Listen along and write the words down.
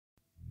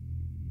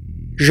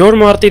Ժոր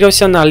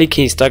Martirosyan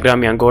ալիքի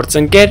ինստագրամյան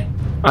գործընկեր,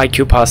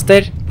 IQ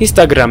փաստեր,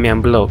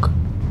 ինստագրամյան բլոգ։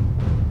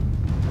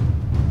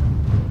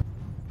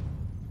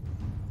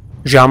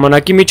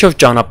 Ժամանակի միջով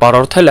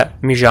ճանապարհորդելը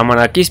մի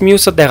ժամանակից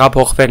մյուսը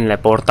տեղափոխվելն է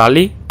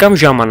պորտալի կամ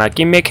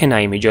ժամանակի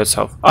մեքենայի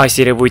միջոցով։ Այս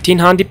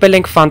երևույթին հանդիպել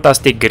ենք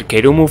ֆանտաստիկ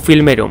գրքերում ու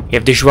ֆիլմերում,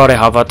 եւ դժվար է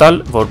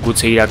հավատալ, որ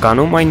գուցե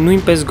իրականում այն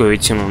նույնպես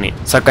գոյություն ունի։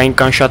 Սակայն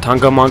կան շատ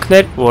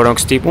հանգամանքներ,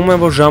 որոնք ստիպում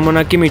են, որ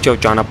ժամանակի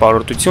միջով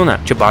ճանապարհորդությունը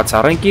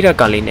չբացառենք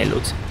իրական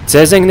լինելուց։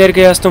 Ձեզ ենք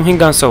ներկայացնում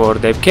 5 անսովոր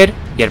դեպքեր,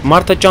 երբ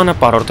մարդը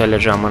ճանապարհորդել է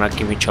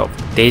ժամանակի միջով։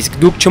 Դե իսկ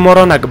դուք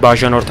չմոռանաք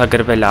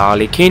բաժանորդագրվել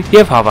ալիքին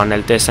եւ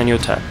հավանել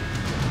տեսանյութը։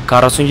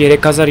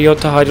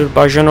 43700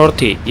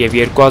 բաժանորդի եւ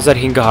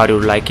 2500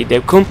 լայքի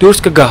դեպքում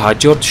դուրս կգա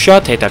հաջորդ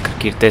շատ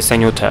հետաքրքիր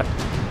տեսանյութը։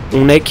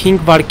 Ունեք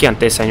 5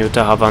 վայրկյան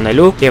տեսանյութը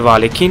հավանելու եւ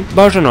ալիքին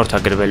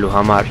բաժանորդագրվելու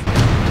համար։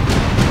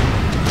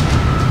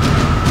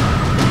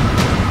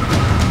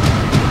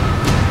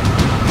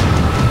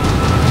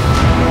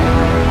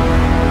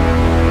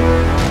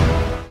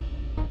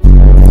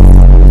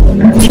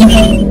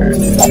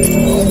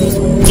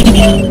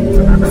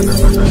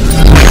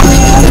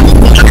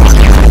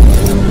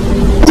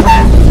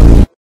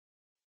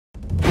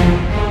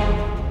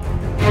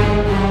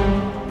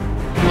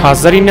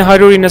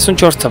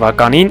 «1994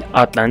 թվականին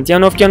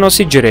Ատլանտյան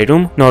օվկիանոսի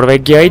ջրերում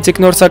Նորվեգիայի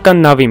ձկնորսական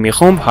նավի մի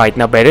խումբ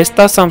հայտնաբերեց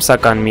 10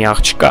 ամսական մի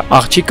աղջկա։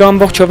 Աղջիկը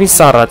ամբողջովին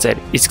սառած էր,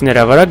 իսկ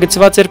նրա վրա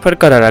գծված էր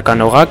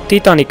փրկարարական օղակ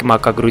Տիտանիկ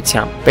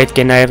մակագրությամբ։ Պետք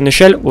է նաև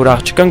նշել, որ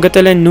աղջկան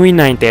գտել են նույն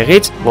այն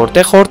տեղից,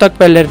 որտեղ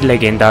խորտակվել էր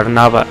լեգենդար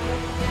նավը։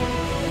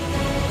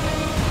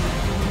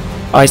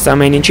 Այս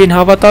ամեն ինչին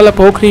հավատալը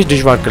փոքրինչ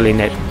դժվար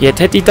կլիներ,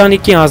 եթե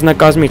Տիտանիկի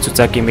անձնակազմի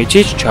ցուցակի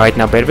միջից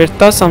չհայտնաբերվեր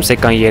 10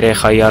 ամսական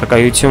երեխայի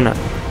առկայությունը։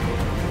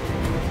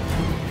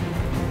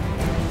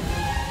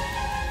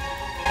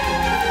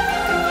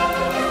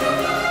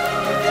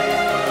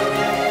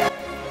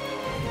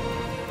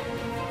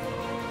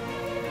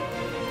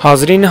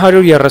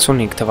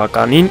 1935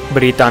 թվականին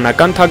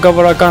բրիտանական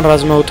թագավորական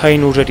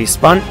ռազմաօդային ուժերի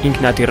սպան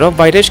ինքնաթիռով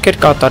վայրեջք էր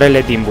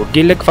կատարել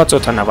Էդինբուրգի լքված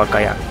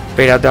օդանավակայան։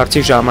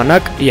 Վերադարձի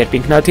ժամանակ, երբ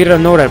ինքնաթիռը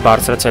նոր էր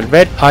բարձրացել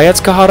վեր,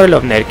 հայացքը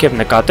հառելով ներքև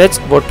նկատեց,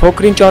 որ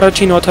փոքրինչ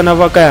առաջին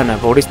օդանավակայանը,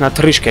 որից նա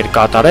թռիչք էր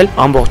կատարել,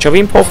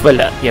 ամբողջովին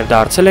փոխվել է եւ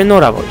դարձել է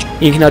նորաոճ։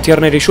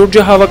 Ինքնաթիռների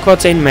շուրջը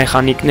հավաքված էին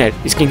մեխանիկներ,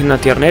 իսկ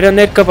ինքնաթիռները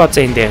ներկված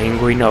էին դեղին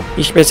գույնով։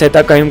 Ինչպես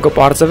հետագայում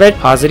կպարզվեր,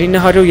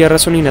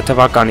 1939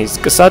 թվականից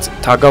սկսած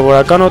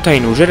թագավորական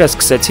օդային ուժերը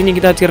սկսեցին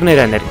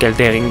ինքնաթիռները ներկել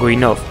դեղին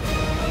գույնով։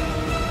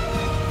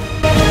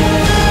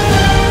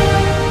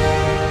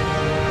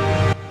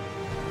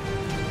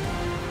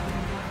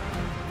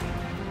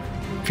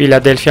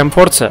 Ֆիլադելֆիան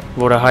փորձը,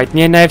 որը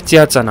հայտնի է նաև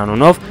Ծիածան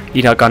անունով,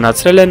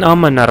 իրականացրել են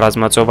ԱՄՆ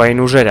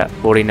ռազմածովային ուժերը,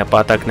 որի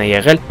նպատակն է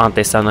եղել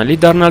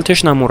անտեսանելի դառնալ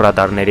թշնամու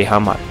ռադարների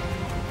համար։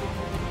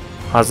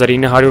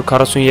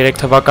 1943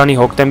 թվականի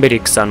հոկտեմբերի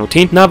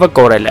 28-ին նավը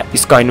կորել է,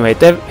 իսկ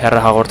այնուհետև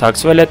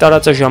հեռահաղորդակցվել է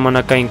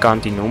տարածաժամանակային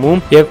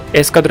կոնտինուումում եւ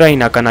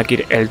էսկադրային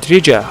ականակիր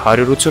Էլդրիջը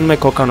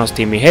 181 հոգանոց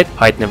թիմի հետ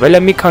հայտնվել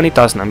է մի քանի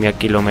տասնամյակ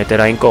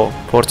կիլոմետրային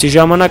կողմ։ Փորձի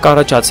ժամանակ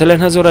առաջացել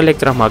են հզոր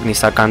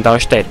էլեկտրամագնիսական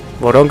դաշտեր,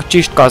 որոնք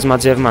ճիշտ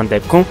կազմաձևման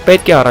դեպքում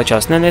պետք է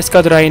առաջացնեն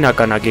էսկադրային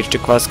ականագիր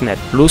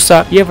ճկվածքներ,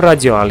 լուսա եւ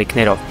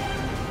ռադիոալիքներով։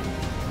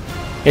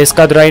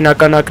 Էսկադրային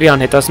ականակրի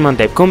անհետացման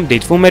դեպքում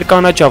դիտվում էր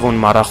կանաչավուն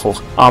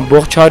մառախուղ։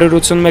 Ամբողջ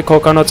 181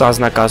 հոգանոց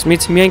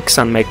անձնակազմից միայն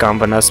 21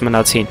 անվնաս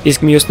մնացին,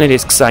 իսկ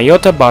մյուսներից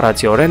 27-ը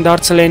բառացիորեն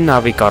դարձել են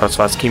նավի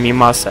կառուցվածքի մի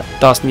մասը։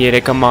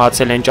 13-ը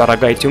մահացել են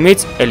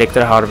ճառագայթումից,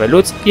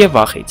 էլեկտրահարվելուց եւ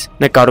վախից։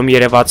 Նկարում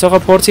երևացողը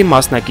փորձի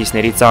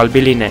մասնակիցներից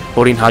Ալբիլին է,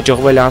 որին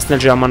հաջողվել է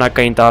անցնել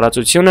ժամանակային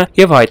տարածությունը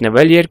եւ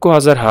հայտնվել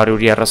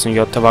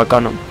 2137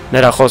 թվականում։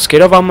 Նրա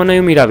խոսքերով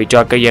ԱՄՆ-ում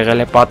իրավիճակը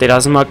եղել է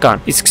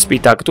պատերազմական, իսկ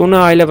Սպիտակ տունը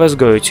այլևս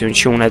գոյություն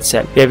չի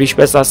ունեցել, եւ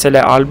ինչպես ասել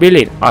է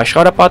Ալբիլին,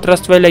 աշխարհը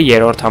պատրաստվել է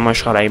երրորդ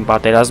համաշխարհային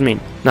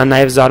պատերազմին։ Նա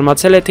նաև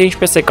զարմացել է, թե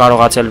ինչպես է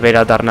կարողացել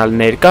վերադառնալ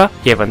ներկա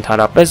եւ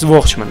ընդհանրապես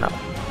ողջ մնալ։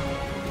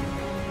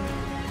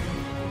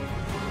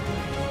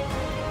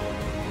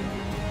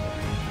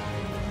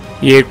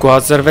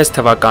 2006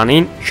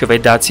 թվականին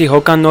շվեդացի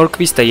Հոկան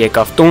Նորկվիստը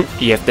եկավ տուն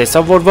եւ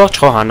տեսավ, որ ողջ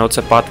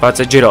խոհանոցը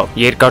պատված է ջրով։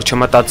 Երկար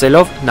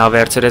չմտածելով, նա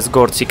վերցրեց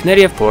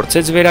գործիքներ եւ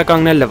փորձեց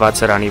վերականգնել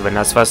լվացարանի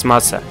վնասված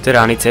մասը։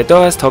 Դրանից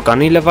հետո ըստ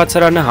Հոկանի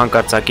լվացարանը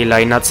հանկարծակի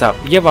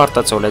լայնացավ եւ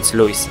արտացոլեց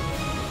լույս։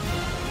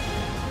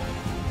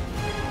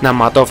 Նա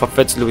մատով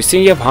հպվեց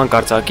լույսին եւ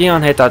հանկարծակի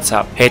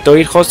անհետացավ։ Հետո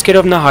իր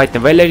խոսքերով նա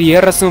հայտնվել էր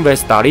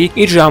 36 տարի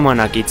իր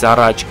ժամանակից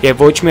առաջ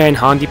եւ ոչ միայն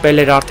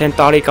հանդիպել էր արդեն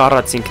տարիք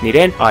առաջ ինքն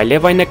իրեն,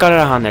 այլև այն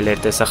նկարահանել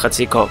էր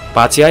տեսախցիկով։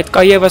 Բացի այդ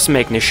կա եւս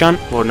մեկ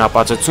նշան, որն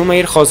ապացուցում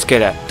է իր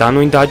խոսքերը։ Դա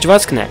նույն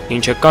դաջվածքն է,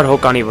 ինչը կար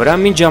Հոկանի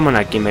վրա մինչ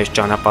ժամանակի մեջ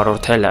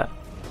ճանապարհորդելը։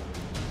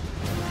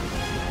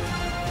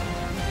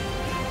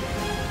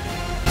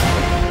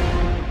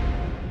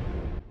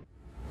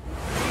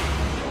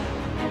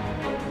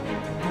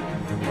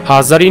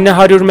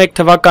 1901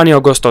 թվականի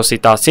օգոստոսի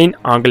 10-ին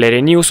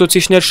անգլերենի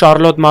ուսուցիչներ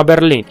Շարլոտ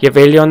Մաբերլին եւ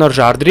Էլեոնոր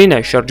Ժարդրինը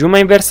շրջում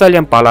էին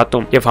Վերսալյան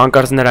պալատում եւ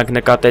հանկարծ նրանք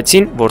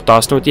նկատեցին, որ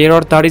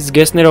 18-րդ դարից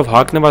զգեստներով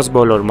հագնված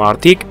բոլոր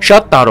մարդիկ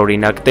շատ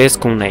տարօրինակ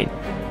տեսք ունեին։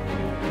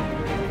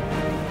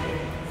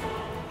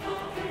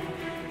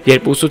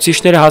 Երբ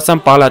ուսուցիչները հասան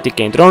պալատի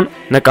կենտրոն,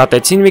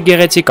 նկատեցին մի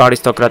գեղեցիկ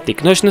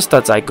արիստոկրատիկ նոջ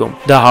նստած այգում։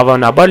 Դա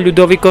հավանաբար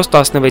Լյուդովիկոս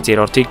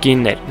 16-րդի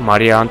կինն էր,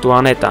 Մարիա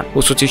Անտուանետան։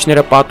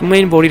 Ուսուցիչները պատմում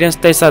էին, որ իրենց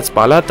տեսած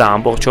պալատը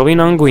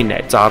ամբողջովին անգույն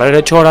էր,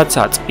 ծառերը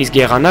չորացած,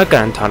 իսկ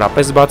եղանակը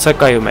ընդհանրապես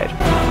բացակայում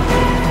էր։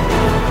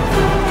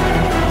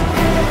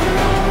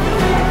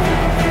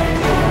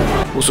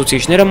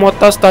 Ուսուցիչները մոտ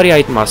 10 տարի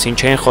այդ մասին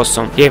չեն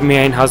խոսում, եւ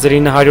միայն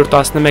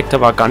 1911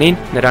 թվականին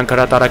նրանք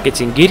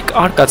հրատարակեցին գիրք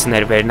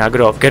 «Արկածներ»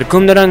 վերնագրով։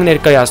 Գրքում նրանք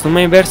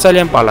ներկայացնում էին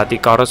Վերսալյան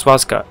պալատի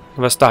կառուցվածքը,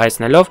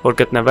 վստահեցնելով,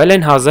 որ գտնվել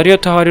են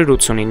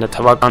 1789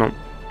 թվականում։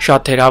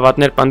 Շատ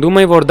թերահավատներ պնդում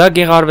էին, որ դա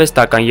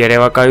գեղարվեստական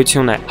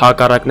երևակայություն է։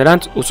 Հակառակ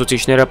նրանց,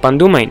 ուսուցիչները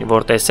պնդում էին,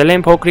 որ տեսել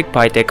են փոքրիկ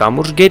փայտե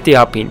կամուրջ գետի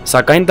ափին,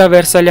 սակայն դա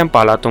Վերսալյան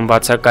պալատում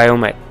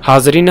բացակայում է։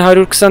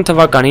 1920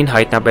 թվականին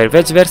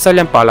հայտնաբերվեց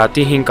Վերսալյան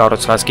պալատի հին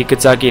կառուցվածքի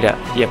գծագիրը,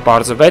 եւ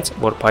պարզվեց,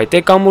 որ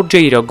փայտե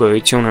կամուրջը իր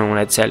գոյություն է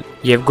ունեցել,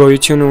 եւ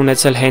գոյություն է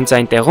ունեցել հենց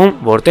այն տեղում,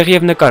 որտեղ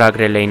եւ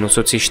նկարագրել էին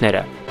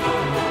ուսուցիչները։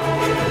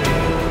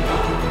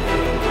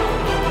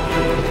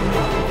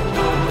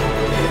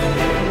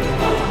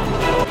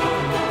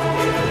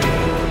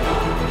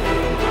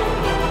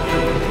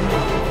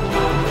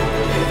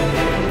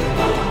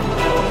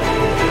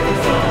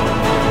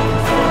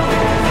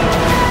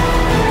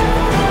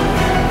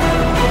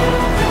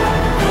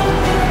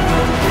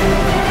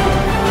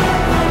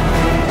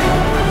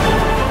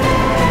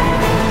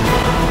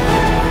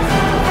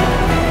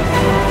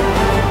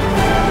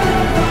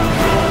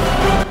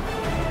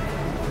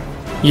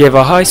 Եվ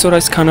ահա այսօր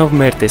այսքանով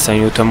մեր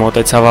տեսանյութը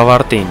մոտեցավ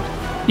ավարտին։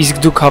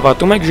 Իսկ դուք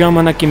հավատում եք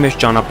ժամանակի մեջ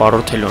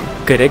ճանապարհորդելուն։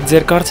 Գրեք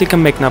ձեր կարծիքը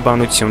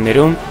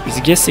մեկնաբանություններում,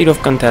 իսկ ես սիրով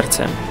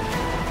կընթերցեմ։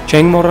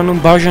 Չենք մոռանում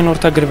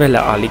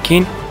բաժանորդագրվելը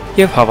ալիքին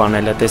եւ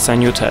հավանելը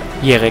տեսանյութը։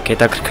 Եղեք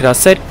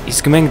հետաքրքրասեր,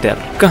 իսկ մենք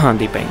դեռ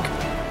կհանդիպենք։